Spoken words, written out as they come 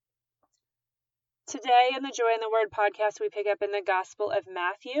Today in the Joy in the Word podcast, we pick up in the Gospel of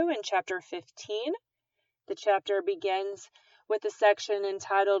Matthew in chapter 15. The chapter begins with a section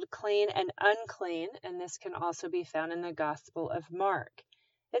entitled Clean and Unclean, and this can also be found in the Gospel of Mark.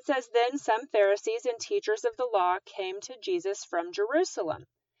 It says, Then some Pharisees and teachers of the law came to Jesus from Jerusalem.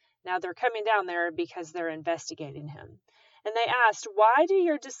 Now they're coming down there because they're investigating him. And they asked, Why do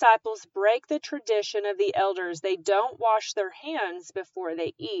your disciples break the tradition of the elders? They don't wash their hands before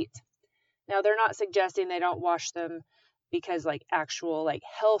they eat. Now, they're not suggesting they don't wash them because actual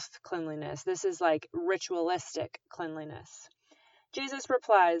health cleanliness. This is ritualistic cleanliness. Jesus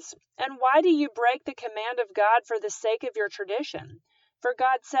replies, And why do you break the command of God for the sake of your tradition? For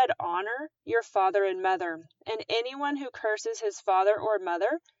God said, Honor your father and mother, and anyone who curses his father or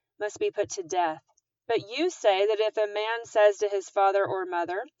mother must be put to death. But you say that if a man says to his father or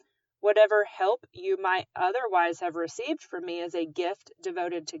mother, Whatever help you might otherwise have received from me as a gift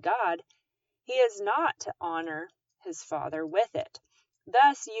devoted to God, he is not to honor his father with it.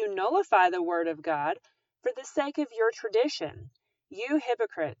 Thus you nullify the word of God for the sake of your tradition. You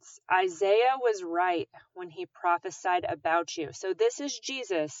hypocrites, Isaiah was right when he prophesied about you. So this is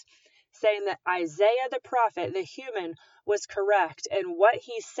Jesus saying that Isaiah the prophet, the human, was correct in what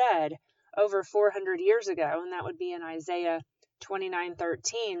he said over 400 years ago, and that would be in Isaiah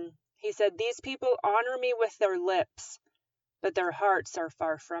 29:13. He said, These people honor me with their lips, but their hearts are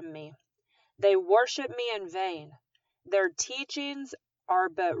far from me. They worship me in vain. Their teachings are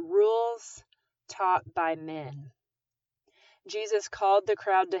but rules taught by men. Jesus called the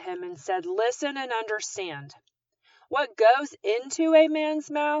crowd to him and said, Listen and understand. What goes into a man's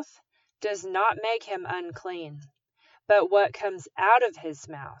mouth does not make him unclean, but what comes out of his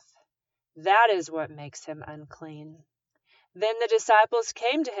mouth, that is what makes him unclean. Then the disciples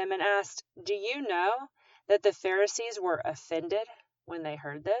came to him and asked, Do you know that the Pharisees were offended when they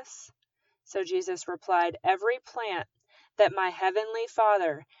heard this? So Jesus replied, Every plant that my heavenly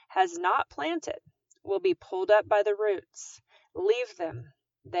Father has not planted will be pulled up by the roots. Leave them.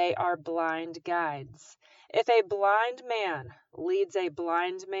 They are blind guides. If a blind man leads a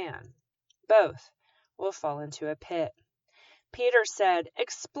blind man, both will fall into a pit. Peter said,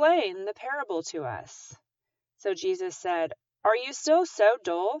 Explain the parable to us. So Jesus said, Are you still so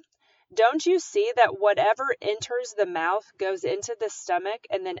dull? Don't you see that whatever enters the mouth goes into the stomach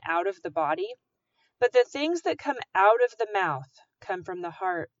and then out of the body? But the things that come out of the mouth come from the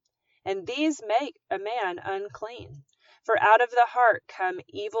heart, and these make a man unclean. For out of the heart come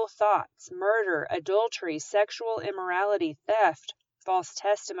evil thoughts, murder, adultery, sexual immorality, theft, false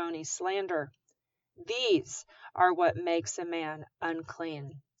testimony, slander. These are what makes a man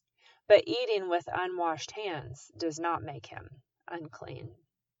unclean. But eating with unwashed hands does not make him unclean.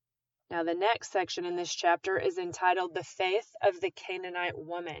 Now, the next section in this chapter is entitled The Faith of the Canaanite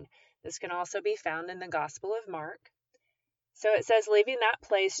Woman. This can also be found in the Gospel of Mark. So it says, Leaving that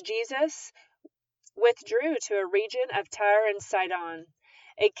place, Jesus withdrew to a region of Tyre and Sidon.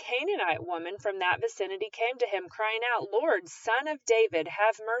 A Canaanite woman from that vicinity came to him, crying out, Lord, Son of David,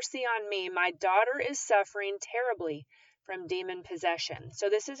 have mercy on me. My daughter is suffering terribly from demon possession. So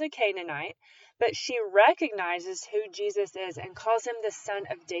this is a Canaanite, but she recognizes who Jesus is and calls him the Son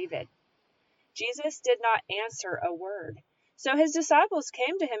of David. Jesus did not answer a word. So his disciples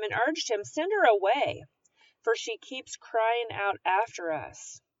came to him and urged him, Send her away, for she keeps crying out after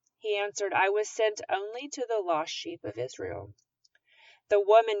us. He answered, I was sent only to the lost sheep of Israel. The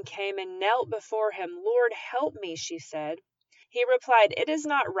woman came and knelt before him. Lord, help me, she said. He replied, It is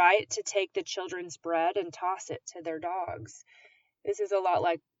not right to take the children's bread and toss it to their dogs. This is a lot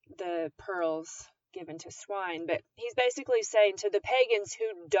like the pearls given to swine, but he's basically saying to the pagans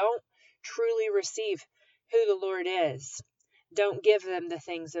who don't truly receive who the Lord is, don't give them the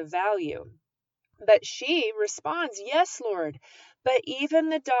things of value. But she responds, Yes, Lord, but even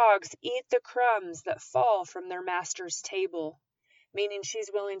the dogs eat the crumbs that fall from their master's table, meaning she's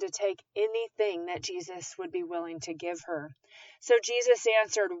willing to take anything that Jesus would be willing to give her. So Jesus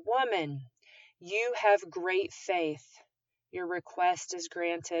answered, Woman, you have great faith. Your request is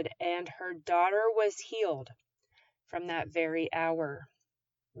granted, and her daughter was healed from that very hour.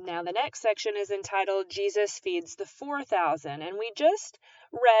 Now, the next section is entitled Jesus Feeds the 4,000, and we just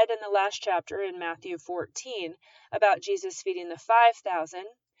read in the last chapter in Matthew 14 about Jesus feeding the 5,000,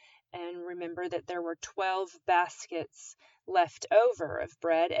 and remember that there were 12 baskets left over of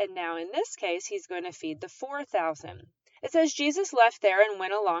bread, and now in this case, he's going to feed the 4,000. It says, Jesus left there and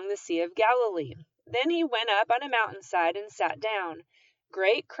went along the Sea of Galilee. Then he went up on a mountainside and sat down.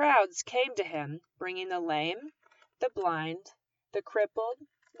 Great crowds came to him, bringing the lame, the blind, the crippled,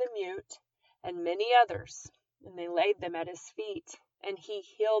 the mute, and many others, and they laid them at his feet, and he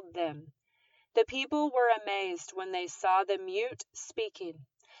healed them. The people were amazed when they saw the mute speaking,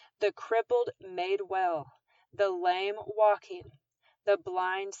 the crippled made well, the lame walking, the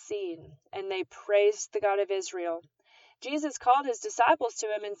blind seeing, and they praised the God of Israel. Jesus called his disciples to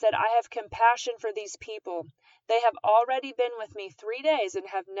him and said, I have compassion for these people. They have already been with me 3 days and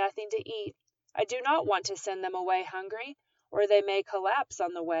have nothing to eat. I do not want to send them away hungry, or they may collapse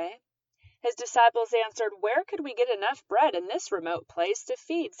on the way. His disciples answered, Where could we get enough bread in this remote place to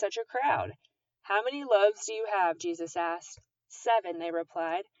feed such a crowd? How many loaves do you have? Jesus asked. 7, they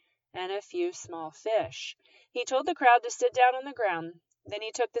replied, and a few small fish. He told the crowd to sit down on the ground. Then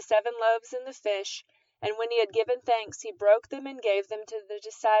he took the 7 loaves and the fish, and when he had given thanks, he broke them and gave them to the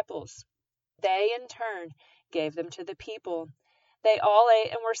disciples. They, in turn, gave them to the people. They all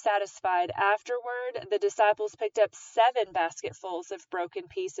ate and were satisfied. Afterward, the disciples picked up 7 basketfuls of broken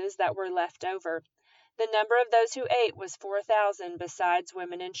pieces that were left over. The number of those who ate was 4,000, besides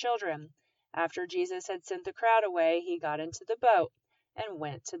women and children. After Jesus had sent the crowd away, he got into the boat and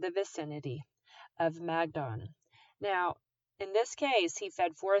went to the vicinity of Magdon. Now, in this case, he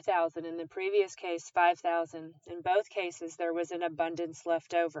fed 4,000. In the previous case, 5,000. In both cases, there was an abundance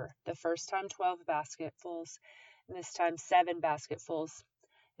left over. The first time, 12 basketfuls. And this time, 7 basketfuls.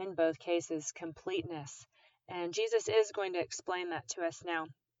 In both cases, completeness. And Jesus is going to explain that to us now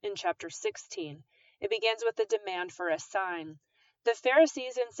in chapter 16. It begins with the demand for a sign. The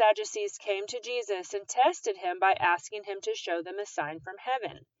Pharisees and Sadducees came to Jesus and tested him by asking him to show them a sign from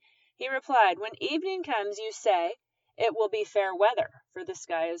heaven. He replied, When evening comes, you say, It will be fair weather, for the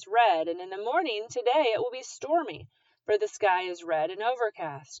sky is red, and in the morning, today, it will be stormy, for the sky is red and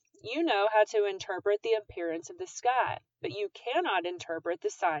overcast. You know how to interpret the appearance of the sky, but you cannot interpret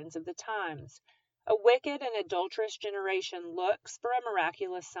the signs of the times. A wicked and adulterous generation looks for a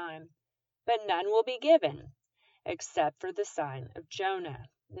miraculous sign, but none will be given, except for the sign of Jonah.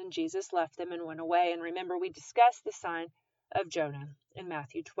 Then Jesus left them and went away. And remember, we discussed the sign of Jonah in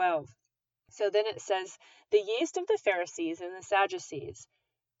Matthew 12. So then it says, the yeast of the Pharisees and the Sadducees.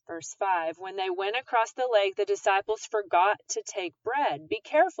 Verse 5, when they went across the lake, the disciples forgot to take bread. Be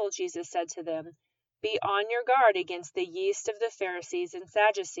careful, Jesus said to them. Be on your guard against the yeast of the Pharisees and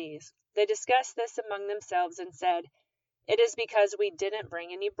Sadducees. They discussed this among themselves and said, It is because we didn't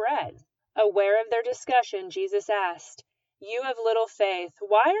bring any bread. Aware of their discussion, Jesus asked, You of little faith,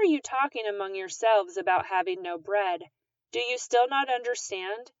 why are you talking among yourselves about having no bread? Do you still not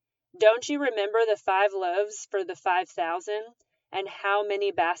understand? Don't you remember the 5 loaves for the 5,000, and how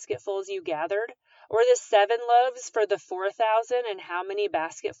many basketfuls you gathered? Or the 7 loaves for the 4,000, and how many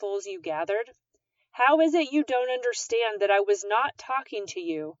basketfuls you gathered? How is it you don't understand that I was not talking to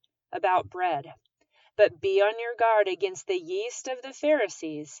you about bread? But be on your guard against the yeast of the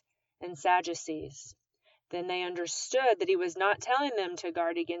Pharisees and Sadducees. Then they understood that he was not telling them to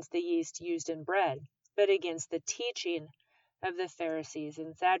guard against the yeast used in bread, but against the teaching of the Pharisees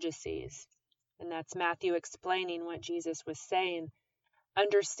and Sadducees. And that's Matthew explaining what Jesus was saying,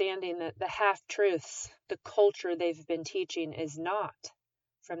 understanding that the half-truths, the culture they've been teaching, is not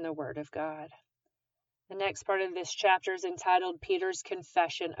from the Word of God. The next part of this chapter is entitled Peter's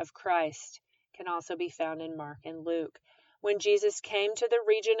Confession of Christ. It can also be found in Mark and Luke. When Jesus came to the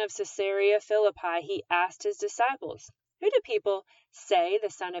region of Caesarea Philippi, he asked his disciples, Who do people say the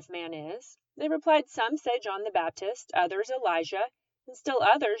Son of Man is? They replied, Some say John the Baptist, others Elijah, and still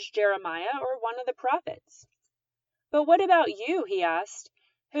others Jeremiah or one of the prophets. But what about you? He asked.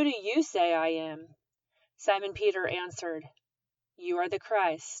 Who do you say I am? Simon Peter answered, You are the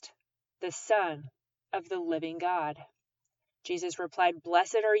Christ, the Son of the living God. Jesus replied,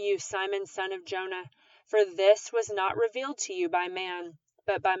 Blessed are you, Simon, son of Jonah, for this was not revealed to you by man,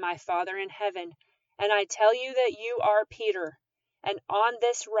 but by my Father in heaven. And I tell you that you are Peter, and on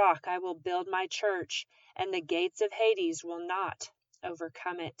this rock I will build my church, and the gates of Hades will not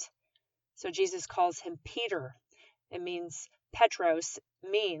overcome it. So Jesus calls him Peter. It means, Petros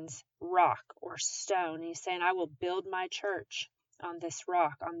means rock or stone. He's saying, I will build my church on this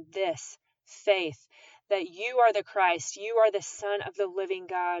rock, on this faith, that you are the Christ, you are the Son of the living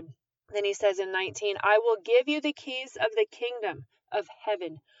God. Then he says in 19, I will give you the keys of the kingdom of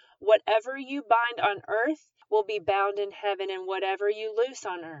heaven. Whatever you bind on earth will be bound in heaven, and whatever you loose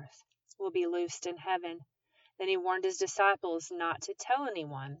on earth will be loosed in heaven. Then he warned his disciples not to tell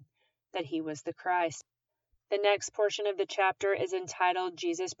anyone that he was the Christ. The next portion of the chapter is entitled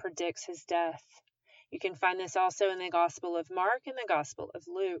Jesus Predicts His Death. You can find this also in the Gospel of Mark and the Gospel of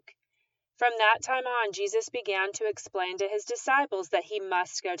Luke. From that time on, Jesus began to explain to his disciples that he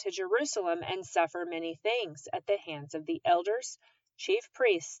must go to Jerusalem and suffer many things at the hands of the elders, chief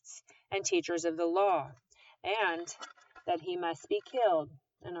priests, and teachers of the law, and that he must be killed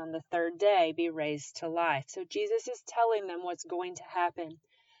and on the third day be raised to life. So Jesus is telling them what's going to happen.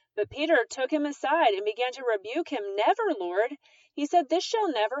 But Peter took him aside and began to rebuke him. Never, Lord. He said, this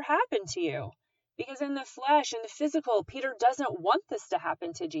shall never happen to you. Because in the flesh, in the physical, Peter doesn't want this to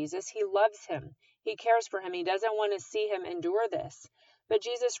happen to Jesus. He loves him. He cares for him. He doesn't want to see him endure this. But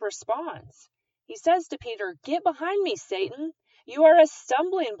Jesus responds. He says to Peter, get behind me, Satan. You are a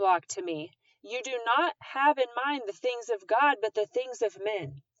stumbling block to me. You do not have in mind the things of God, but the things of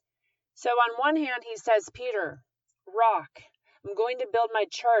men. So on one hand, he says, Peter, rock. I'm going to build my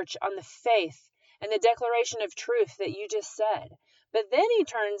church on the faith and the declaration of truth that you just said. But then he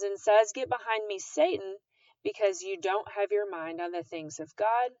turns and says, get behind me, Satan, because you don't have your mind on the things of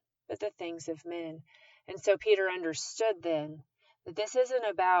God, but the things of men. And so Peter understood then that this isn't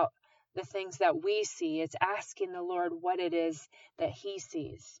about the things that we see. It's asking the Lord what it is that he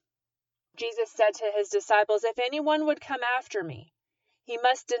sees. Jesus said to his disciples, if anyone would come after me, he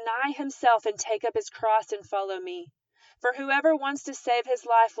must deny himself and take up his cross and follow me. For whoever wants to save his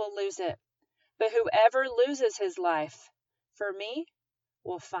life will lose it. But whoever loses his life for me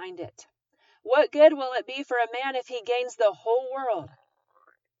will find it. What good will it be for a man if he gains the whole world,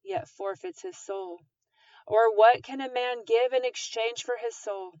 yet forfeits his soul? Or what can a man give in exchange for his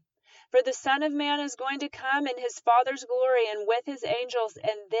soul? For the Son of Man is going to come in his Father's glory and with his angels,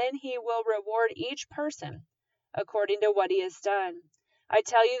 and then he will reward each person according to what he has done. I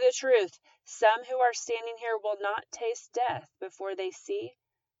tell you the truth, some who are standing here will not taste death before they see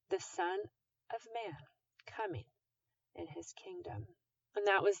the Son of Man coming in his kingdom. And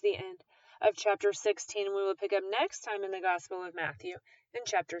that was the end of chapter 16. We will pick up next time in the Gospel of Matthew in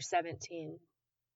chapter 17.